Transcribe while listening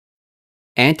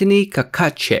Anthony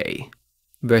Cacace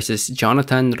versus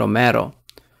Jonathan Romero.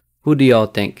 Who do y'all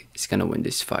think is going to win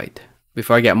this fight?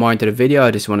 Before I get more into the video,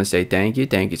 I just want to say thank you.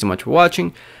 Thank you so much for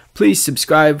watching. Please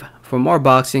subscribe for more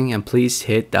boxing and please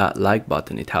hit that like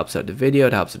button. It helps out the video,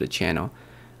 it helps out the channel.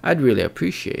 I'd really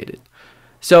appreciate it.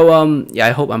 So, yeah,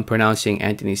 I hope I'm pronouncing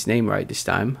Anthony's name right this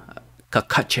time.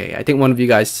 Cacace. I think one of you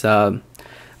guys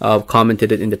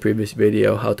commented it in the previous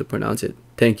video how to pronounce it.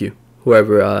 Thank you.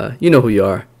 Whoever, you know who you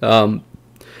are.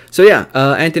 So yeah,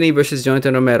 Anthony versus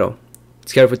Jonathan Romero.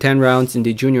 Scheduled for 10 rounds in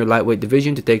the junior lightweight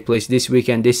division to take place this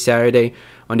weekend, this Saturday,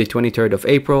 on the 23rd of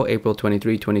April, April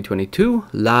 23, 2022,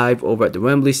 live over at the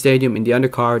Wembley Stadium in the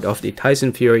undercard of the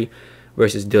Tyson Fury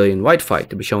versus Dillian Whyte fight,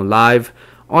 to be shown live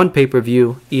on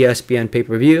pay-per-view, ESPN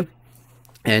pay-per-view,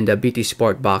 and BT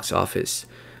Sport box office.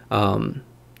 Yeah,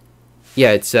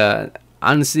 it's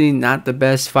honestly not the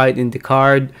best fight in the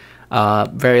card.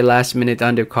 Very last-minute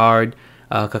undercard.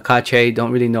 Cacace,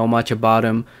 don't really know much about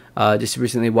him. Just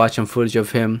recently watched some footage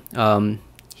of him.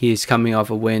 He's coming off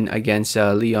a win against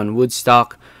Leon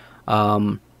Woodstock,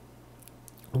 winning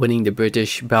the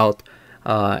British belt.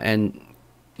 And,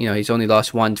 you know, he's only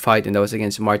lost one fight, and that was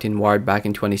against Martin Ward back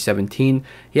in 2017.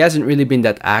 He hasn't really been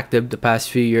that active the past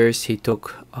few years. He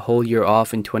took a whole year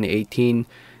off in 2018.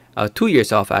 2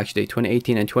 years off, actually,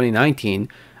 2018 and 2019.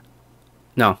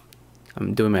 No,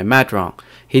 I'm doing my math wrong.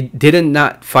 He didn't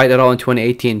not fight at all in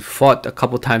 2018, fought a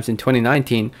couple times in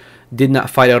 2019, did not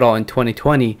fight at all in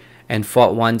 2020, and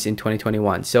fought once in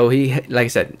 2021. So he, like I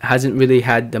said, hasn't really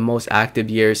had the most active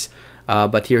years,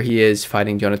 but here he is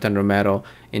fighting Jonathan Romero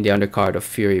in the undercard of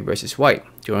Fury versus Whyte.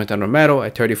 Jonathan Romero,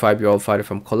 a 35-year-old fighter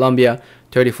from Colombia,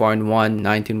 34-1,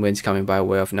 19 wins coming by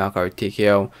way of knockout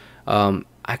TKO.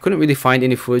 I couldn't really find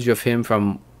any footage of him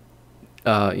from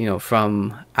you know,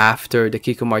 from after the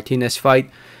Kiko Martinez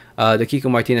fight. The Kiko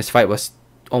Martinez fight was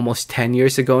almost 10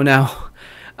 years ago now.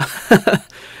 That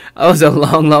was a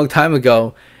long time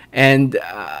ago, and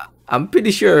I'm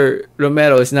pretty sure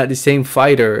Romero is not the same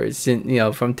fighter since, you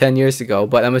know, from 10 years ago,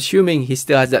 but I'm assuming he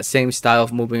still has that same style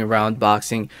of moving around,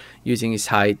 boxing, using his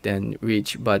height and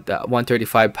reach. But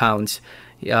 135 pounds,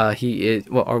 he is,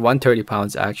 well, or 130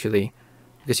 pounds actually,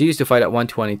 because he used to fight at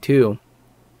 122.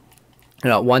 You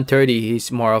know, at 130,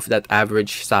 he's more of that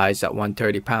average size at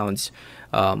 130 pounds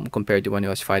compared to when he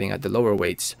was fighting at the lower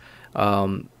weights.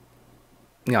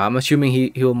 You know, I'm assuming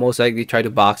he will most likely try to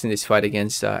box in this fight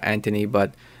against Anthony,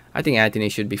 but I think Anthony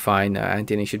should be fine.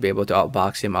 Anthony should be able to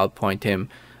outbox him, outpoint him,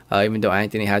 even though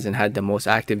Anthony hasn't had the most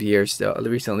active years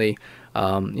recently.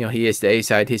 You know, he is the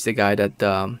A-side. He's the guy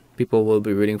that people will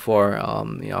be rooting for.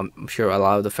 You know, I'm sure a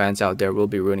lot of the fans out there will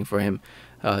be rooting for him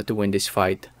to win this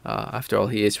fight. After all,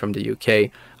 he is from the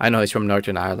UK. I know he's from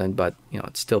Northern Ireland, but you know,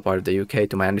 it's still part of the UK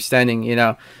to my understanding. You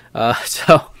know,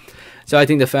 so I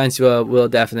think the fans will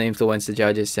definitely influence the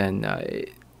judges, and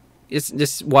it's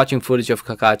just watching footage of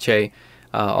Cacace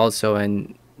also,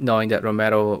 and knowing that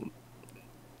Romero,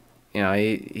 you know,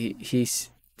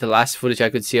 he's the last footage I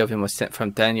could see of him was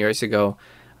from 10 years ago.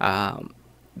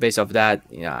 Based off that,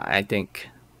 you know, I think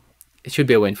it should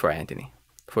be a win for Anthony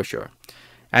for sure.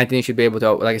 Anthony should be able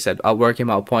to, like I said, outwork him,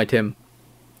 outpoint him,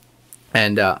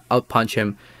 and outpunch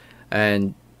him,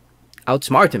 and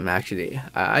outsmart him, actually.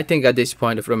 I think at this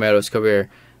point of Romero's career,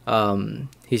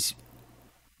 he's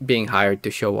being hired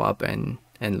to show up and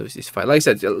lose this fight. Like I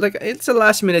said, like, it's a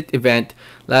last-minute event,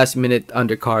 last-minute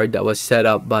undercard that was set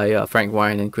up by Frank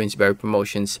Warren and Queensberry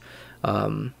Promotions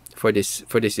for this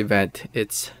event.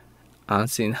 It's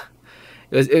honestly,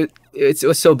 it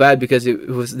was so bad because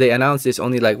they announced this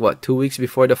only like what, 2 weeks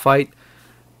before the fight.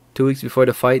 2 weeks before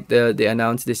the fight, they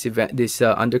announced this event, this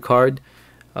undercard.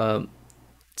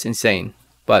 It's insane.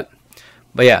 But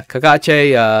yeah,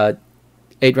 Cacace,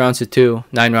 8 rounds to 2,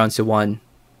 9 rounds to 1,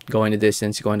 going the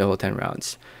distance, going the whole 10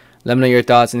 rounds. Let me know your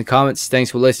thoughts in the comments.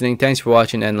 Thanks for listening. Thanks for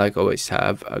watching, and like always,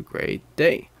 have a great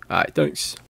day. All right, thanks.